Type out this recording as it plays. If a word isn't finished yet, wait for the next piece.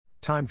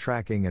Time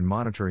tracking and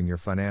monitoring your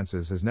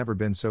finances has never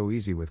been so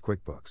easy with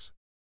QuickBooks.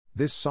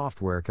 This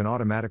software can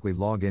automatically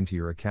log into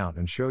your account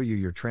and show you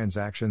your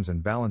transactions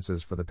and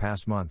balances for the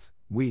past month,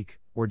 week,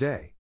 or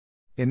day.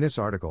 In this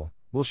article,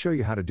 we'll show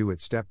you how to do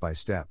it step by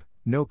step,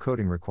 no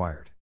coding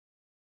required.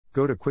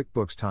 Go to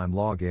QuickBooks Time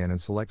Login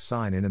and select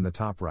Sign In the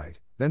top right,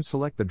 then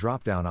select the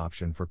drop-down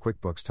option for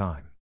QuickBooks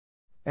Time.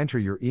 Enter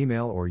your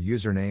email or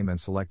username and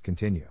select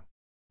Continue.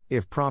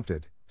 If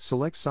prompted,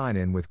 select Sign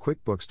In with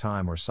QuickBooks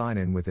Time or Sign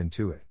In with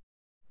Intuit.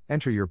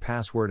 Enter your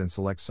password and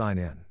select Sign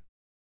In.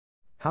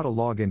 How to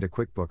log into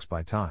QuickBooks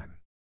by Time.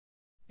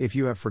 If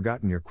you have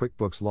forgotten your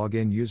QuickBooks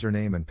login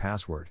username and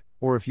password,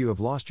 or if you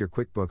have lost your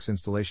QuickBooks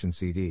installation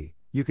CD,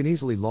 you can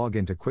easily log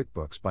into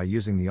QuickBooks by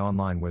using the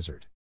online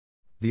wizard.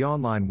 The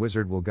online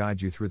wizard will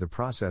guide you through the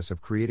process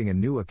of creating a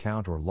new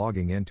account or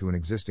logging into an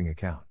existing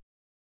account.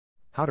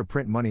 How to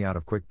print money out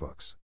of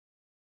QuickBooks.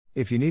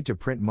 If you need to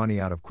print money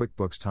out of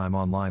QuickBooks Time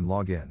Online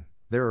Login,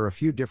 there are a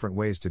few different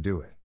ways to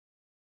do it.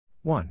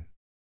 1.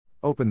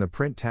 Open the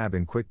Print tab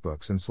in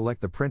QuickBooks and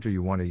select the printer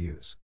you want to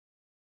use.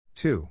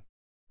 2.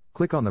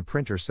 Click on the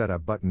Printer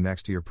Setup button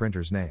next to your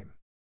printer's name.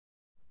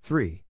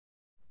 3.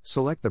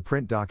 Select the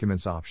Print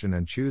Documents option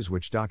and choose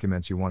which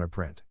documents you want to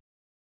print.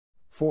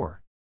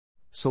 4.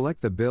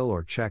 Select the bill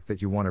or check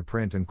that you want to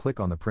print and click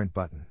on the Print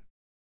button.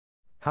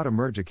 How to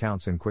merge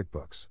accounts in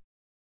QuickBooks.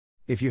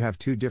 If you have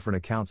two different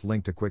accounts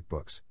linked to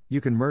QuickBooks,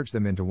 you can merge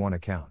them into one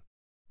account.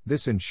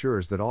 This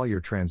ensures that all your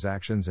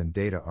transactions and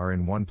data are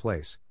in one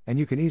place, and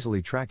you can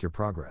easily track your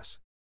progress.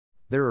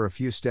 There are a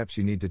few steps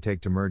you need to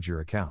take to merge your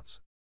accounts.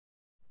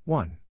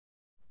 1.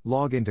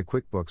 Log into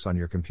QuickBooks on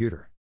your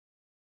computer.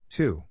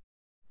 2.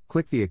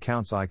 Click the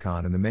Accounts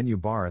icon in the menu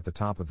bar at the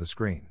top of the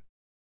screen.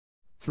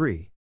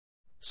 3.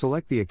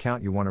 Select the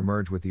account you want to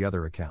merge with the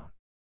other account.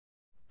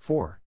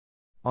 4.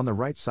 On the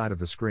right side of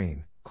the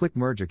screen, click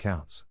Merge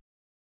Accounts.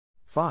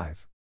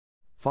 5.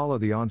 Follow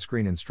the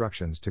on-screen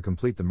instructions to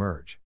complete the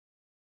merge.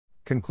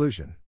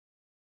 Conclusion.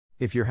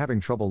 If you're having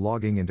trouble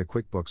logging into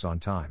QuickBooks on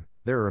time,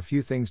 there are a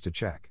few things to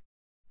check.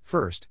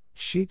 First,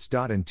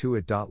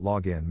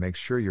 sheets.intuit.login makes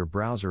sure your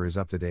browser is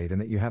up to date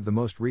and that you have the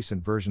most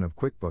recent version of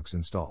QuickBooks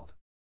installed.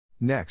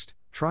 Next,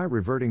 try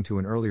reverting to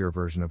an earlier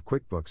version of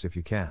QuickBooks if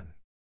you can.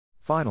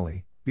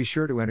 Finally, be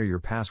sure to enter your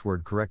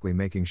password correctly,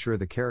 making sure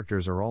the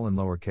characters are all in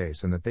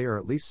lowercase and that they are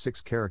at least 6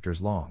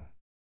 characters long.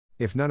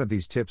 If none of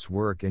these tips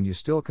work and you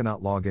still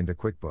cannot log into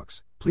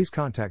QuickBooks, please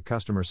contact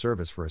customer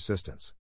service for assistance.